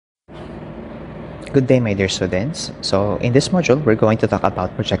Good day, my dear students. So, in this module, we're going to talk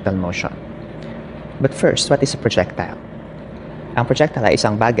about projectile motion. But first, what is a projectile? Ang projectile ay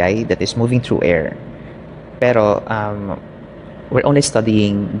isang bagay that is moving through air. Pero, we're only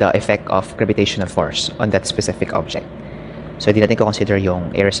studying the effect of gravitational force on that specific object. So, hindi natin ko consider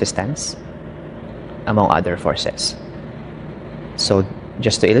yung air resistance among other forces. So,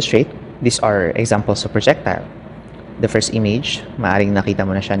 just to illustrate, these are examples of projectile. The first image, maaring nakita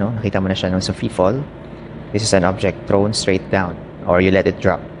mo na siya, no? Nakita mo na siya nung sa free fall. This is an object thrown straight down, or you let it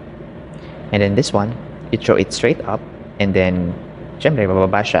drop. And then this one, you throw it straight up, and then, syempre,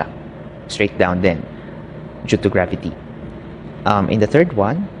 bababa siya. Straight down din, due to gravity. In the third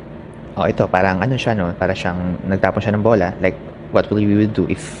one, ito, parang ano siya, no? Para siyang nagtapon siya ng bola. Like, what we would do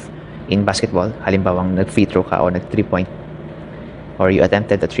if in basketball, halimbawang nag-free throw ka o nag-3-point, or you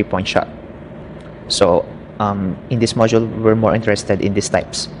attempted a 3-point shot. So, in this module, we're more interested in these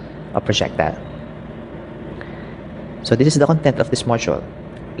types of projectile. So this is the content of this module.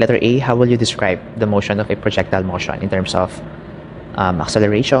 Letter A, how will you describe the motion of a projectile motion in terms of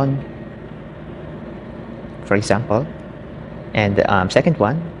acceleration, for example? And second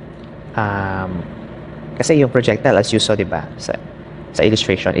one, kasi yung projectile, as you saw, diba, sa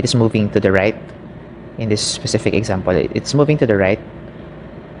illustration, it is moving to the right. In this specific example, it's moving to the right.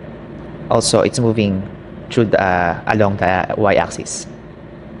 Also, it's moving through along the y-axis.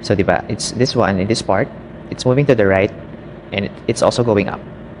 So, diba, it's this one in this part, it's moving to the right, and it's also going up.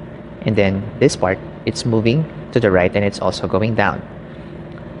 And then this part, it's moving to the right, and it's also going down.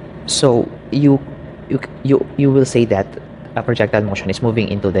 So you will say that a projectile motion is moving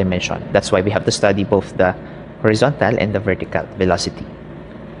into dimension. That's why we have to study both the horizontal and the vertical velocity,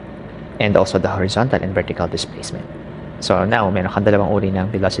 and also the horizontal and vertical displacement. So now, meron kang dalawang uri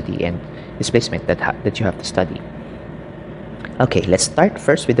ng velocity and displacement that you have to study. Okay, let's start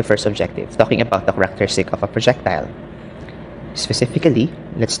first with the first objective, talking about the characteristic of a projectile. Specifically,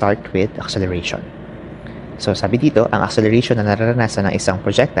 let's start with acceleration. So sabi dito, ang acceleration na nararanasan ng isang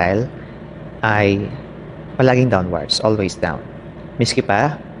projectile ay palaging downwards, always down. Miski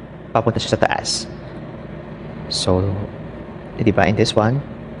pa, papunta siya sa taas. So, di ba, in this one,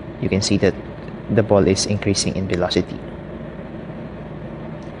 you can see that the ball is increasing in velocity.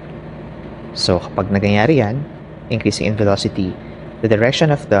 So, kapag nangyayari yan, increasing in velocity, the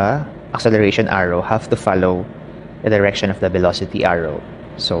direction of the acceleration arrow have to follow the direction of the velocity arrow.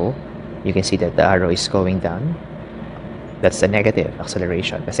 So, you can see that the arrow is going down. That's the negative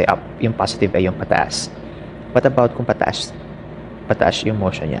acceleration. Kasi up, yung positive ay yung pataas. What about kung pataas yung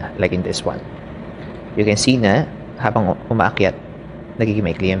motion niya, like in this one? You can see na habang umaakyat, nagiging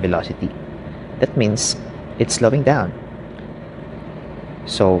maikli yung velocity. That means it's slowing down.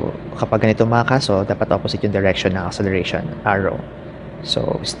 So, kapag ganito mga kaso, dapat opposite yung direction ng acceleration arrow.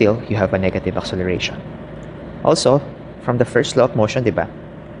 So, still, you have a negative acceleration. Also, from the first law of motion, diba?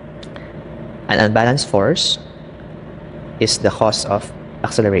 An unbalanced force is the cause of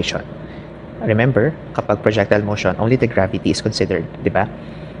acceleration. Remember, kapag projectile motion, only the gravity is considered, diba?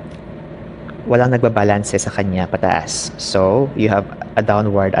 Walang nagbabalance sa kanya pataas. So, you have a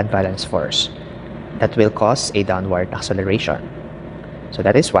downward unbalanced force that will cause a downward acceleration. So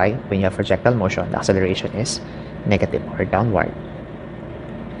that is why when you have projectile motion, the acceleration is negative or downward.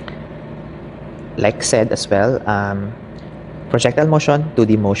 Like said as well, projectile motion,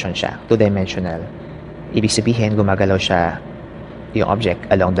 2D motion siya, 2-dimensional. Ibig sabihin, gumagalaw siya yung object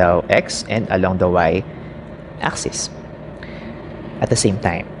along the x and along the y axis at the same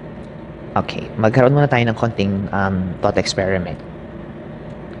time. Okay, magkaroon muna tayo ng konting thought experiment.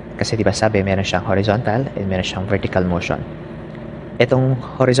 Kasi diba sabi, meron siyang horizontal and meron siyang vertical motion. Itong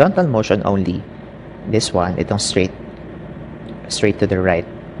horizontal motion only, this one, itong straight to the right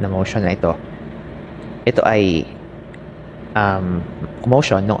na motion na ito ay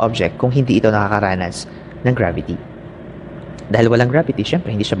motion ng object kung hindi ito nakakaranas ng gravity. Dahil walang gravity,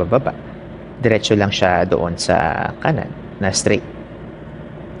 syempre hindi siya bababa. Diretso lang siya doon sa kanan na straight.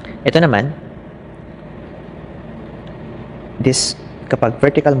 Ito naman, kapag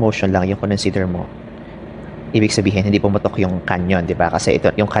vertical motion lang yung consider mo, ibig sabihin, hindi pumutok yung canyon, di ba? Kasi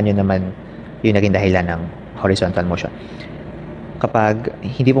ito, yung canyon naman, yung naging dahilan ng horizontal motion. Kapag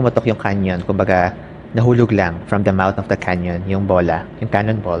hindi pumutok yung canyon, kumbaga, nahulog lang from the mouth of the canyon, yung bola, yung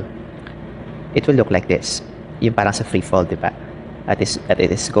cannonball, it will look like this. Yung parang sa free fall, di ba? At it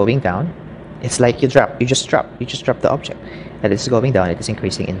is going down. It's like you just drop the object. That is going down, it is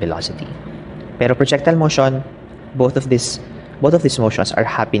increasing in velocity. Pero projectile motion, both of these motions are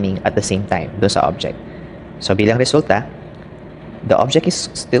happening at the same time doon sa object. So, bilang resulta, the object is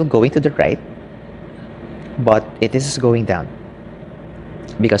still going to the right, but it is going down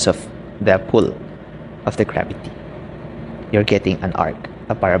because of the pull of the gravity. You're getting an arc,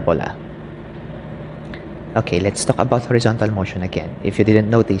 a parabola. Okay, let's talk about horizontal motion again. If you didn't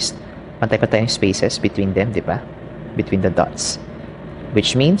notice, pantay-pantay yung spaces between them, di ba? Between the dots.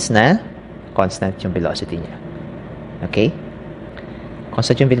 Which means na constant yung velocity niya. Okay?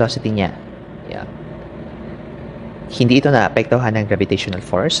 Constant yung velocity niya. Yeah. Hindi ito naapektuhan ng gravitational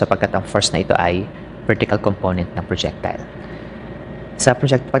force sapagkat ang force na ito ay vertical component ng projectile.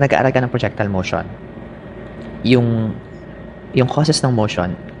 Pag nag-aaral ka ng projectile motion, yung causes ng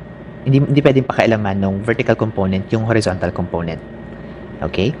motion, hindi pwedeng pakialaman ng vertical component yung horizontal component.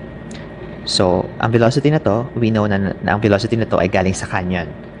 Okay? So, ang velocity na to, we know na ang velocity na to ay galing sa canyon.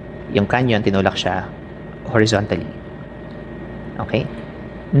 Yung canyon, tinulak siya horizontally. Okay?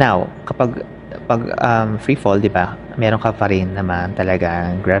 Now, kapag free fall, di ba, meron ka pa rin naman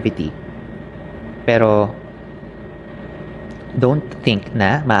talagang gravity. Pero, don't think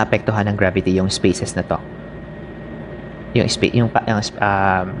na maapektuhan ng gravity yung spaces na to.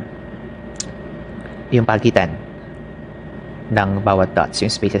 Yung pagitan ng bawat dots,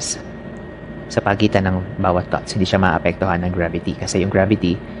 yung spaces sa pagitan ng bawat dots, hindi siya maapektuhan ng gravity kasi yung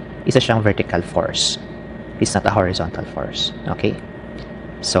gravity, isa siyang vertical force. It's not a horizontal force. Okay?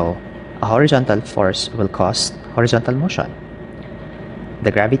 So, a horizontal force will cause horizontal motion.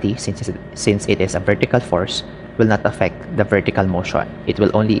 The gravity, since it is a vertical force, will not affect the vertical motion. It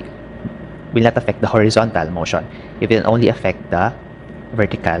will not affect the horizontal motion. It will only affect the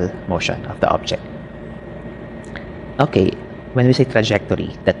vertical motion of the object. Okay, when we say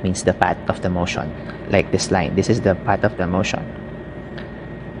trajectory, that means the path of the motion. Like this line, this is the path of the motion.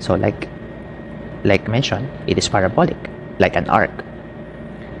 So like mentioned, it is parabolic, like an arc.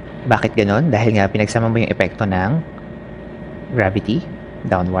 Bakit ganon? Dahil nga pinagsama mo yung epekto ng gravity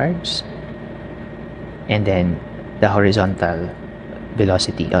downwards and then the horizontal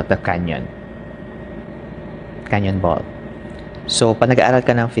velocity of the canyon ball. So, pag nag-aaral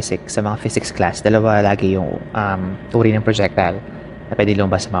ka ng physics, sa mga physics class, dalawa lagi yung uri ng projectile na pwede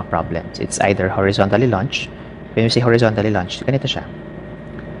lumabas sa mga problems. It's either horizontally launched. When we say horizontally launched, ganito siya.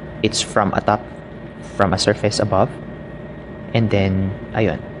 It's from a surface above, and then,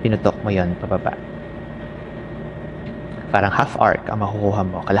 ayun, pinutok mo yun pababa. Parang half arc ang makukuha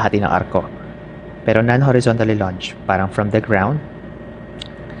mo, kalahati ng arco. Pero non-horizontally launched, parang from the ground,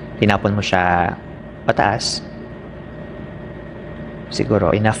 tinapon mo siya pataas,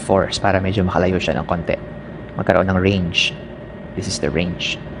 siguro enough force para medyo makalayo siya ng konti, magkaroon ng range. This is the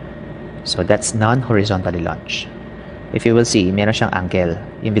range. So that's non-horizontally launched. If you will see, meron siyang angle.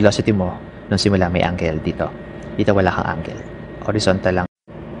 Yung velocity mo nung simula may angle dito wala kang angle, horizontal lang.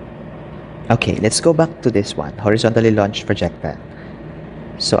 Okay, let's go back to this one, horizontally launched projectile.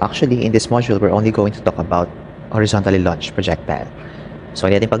 So actually in this module we're only going to talk about horizontally launched projectile. So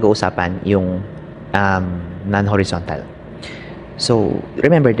hindi natin pag-uusapan yung non-horizontal. So,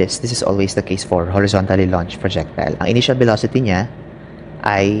 remember this is always the case for horizontally launched projectile. Ang initial velocity niya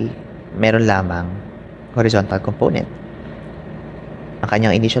ay meron lamang horizontal component. Ang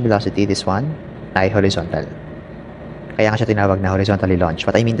kanyang initial velocity, this one, ay horizontal. Kaya nga siya tinawag na horizontally launched.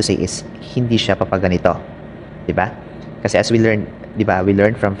 What I mean to say is, hindi siya papaganito. Diba? Kasi as we learn, diba, we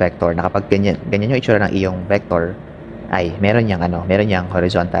learn from vector na kapag ganyan yung itsura ng iyong vector, ay meron niyang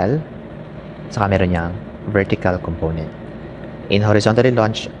horizontal, saka meron niyang vertical component. In horizontally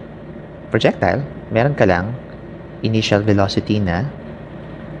launched projectile, meron ka lang initial velocity na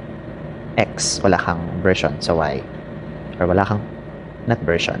x, wala kang version sa y. Or wala kang, not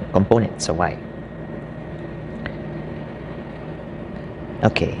version, component sa y.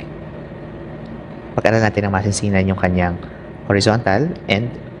 Okay. Pag-aralan natin ng masinsinan yung kanyang horizontal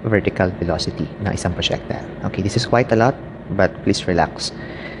and vertical velocity ng isang projectile. Okay, this is quite a lot, but please relax.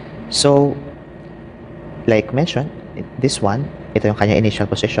 So, like mentioned, this one, ito yung kanya initial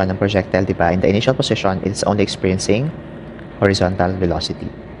position ng projectile, diba? In the initial position, it's only experiencing horizontal velocity.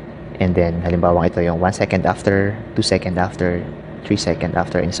 And then, halimbawa ito yung 1 second after, 2 second after, 3 second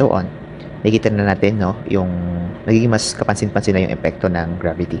after, and so on. Nakikita na natin, no, yung nagiging mas kapansin-pansin na yung epekto ng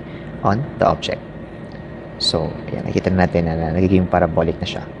gravity on the object. So, ayan, nakikita na natin na nagiging parabolic na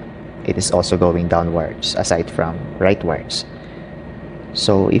siya. It is also going downwards, aside from rightwards.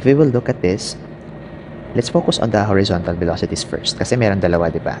 So, if we will look at this, let's focus on the horizontal velocities first. Kasi meron dalawa,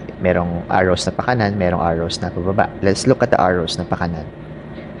 di ba? Merong arrows na pakanan, merong arrows na pababa. Let's look at the arrows na pakanan.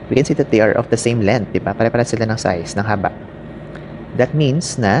 We can see that they are of the same length, di ba? Pare-pare sila ng size, ng haba. That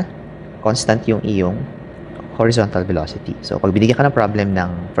means na constant yung iyong horizontal velocity. So, pag binigyan ka ng problem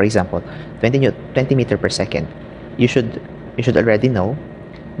ng, for example, 20 meter per second, you should already know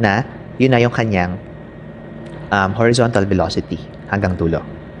na yun na yung kanyang horizontal velocity hanggang dulo.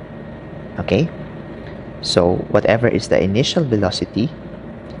 Okay? So whatever is the initial velocity,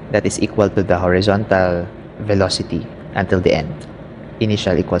 that is equal to the horizontal velocity until the end.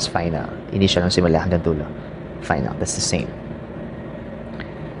 Initial equals final. Initial ng simula hanggang dulo. Final. That's the same.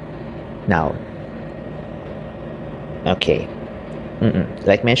 Now, okay.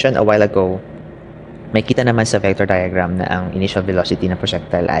 Like mentioned a while ago, may kita naman sa vector diagram na ang initial velocity ng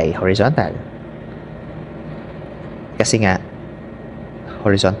projectile ay horizontal. Kasi nga,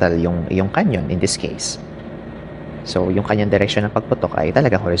 horizontal yung canyon in this case. So, yung kanyang direction ng pagputok ay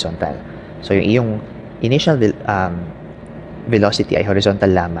talagang horizontal. So, yung initial velocity ay horizontal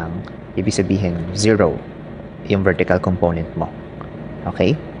lamang, ibig sabihin 0 yung vertical component mo.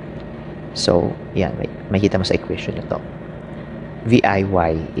 Okay? So, yan, makita mo sa equation ito.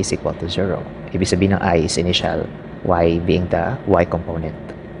 VIY is equal to 0. Ibig sabihin ng I is initial, Y being the Y component.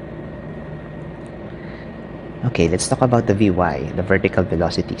 Okay, let's talk about the VY, the vertical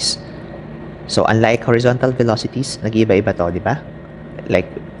velocities. So, unlike horizontal velocities, nag-iiba-iba to, di ba? Like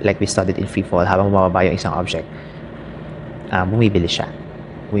we studied in free fall, habang bumababa yung isang object, bumibili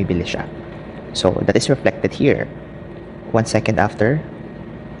siya. So, that is reflected here. 1 second after,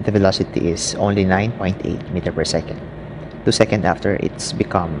 the velocity is only 9.8 meter per second. 2 seconds after, it's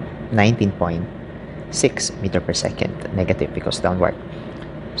become 19.6 meter per second. Negative because downward.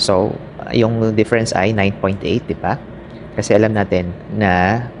 So, yung difference ay 9.8, di ba? Kasi alam natin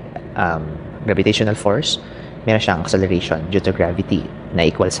na gravitational force, meron siyang acceleration due to gravity na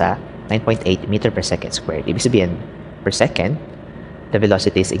equal sa 9.8 meter per second squared. Ibig sabihin, per second, the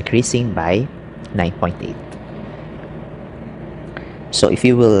velocity is increasing by 9.8. So, if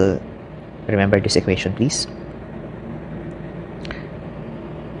you will remember this equation, please.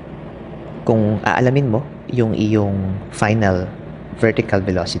 Kung aalamin mo yung iyong final vertical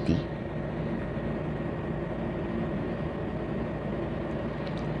velocity,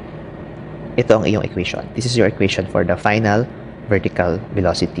 ito ang iyong equation. This is your equation for the final vertical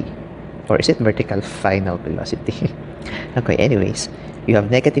velocity. Or is it vertical final velocity? Okay, anyways, you have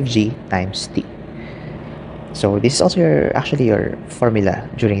negative g times t. So, this is also actually your formula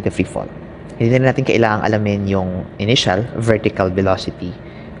during the free fall. Hindi na natin kailangang alamin yung initial vertical velocity,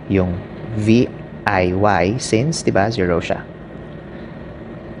 yung VIY, since, diba, 0 siya.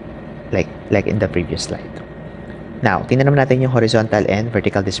 Like in the previous slide. Now, tingnan naman natin yung horizontal and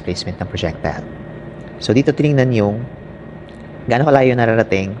vertical displacement ng projectile. So, dito tinignan yung gaano kalayo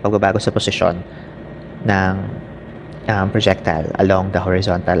nararating pagbabago sa posisyon ng projectile along the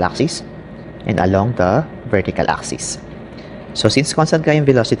horizontal axis and along the vertical axis. So, since constant ka yung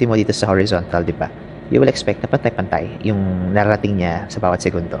velocity mo dito sa horizontal, di ba? You will expect na pantay-pantay yung nararating niya sa bawat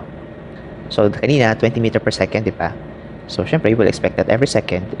segundo. So, kanina, 20 meter per second, di ba? So, syempre, you will expect that every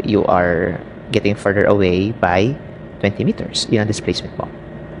second, you are getting further away by 20 meters. Yun ang displacement mo.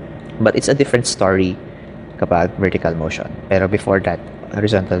 But it's a different story kapag vertical motion. Pero before that,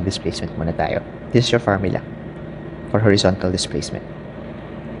 horizontal displacement muna tayo. This is your formula for horizontal displacement.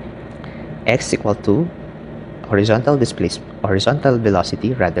 X equal to horizontal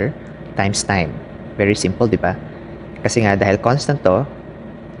velocity rather times time. Very simple, di ba? Kasi nga dahil constant to,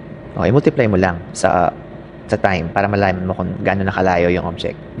 i-multiply mo lang sa time para malaman mo kung gaano nakalayo yung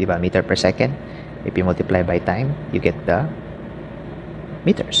object, di ba? Meter per second. If you multiply by time, you get the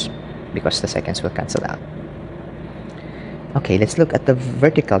meters because the seconds will cancel out. Okay, let's look at the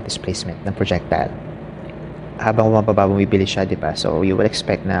vertical displacement ng projectile. Habang bumababa, bumibili siya, di ba? So, you will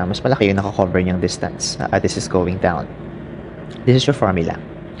expect na mas malaki yung nakakover niyang distance. This is going down. This is your formula.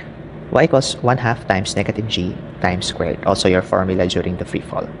 Y equals 1/2 times negative g times squared. Also your formula during the free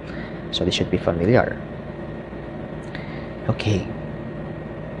fall. So, this should be familiar. Okay.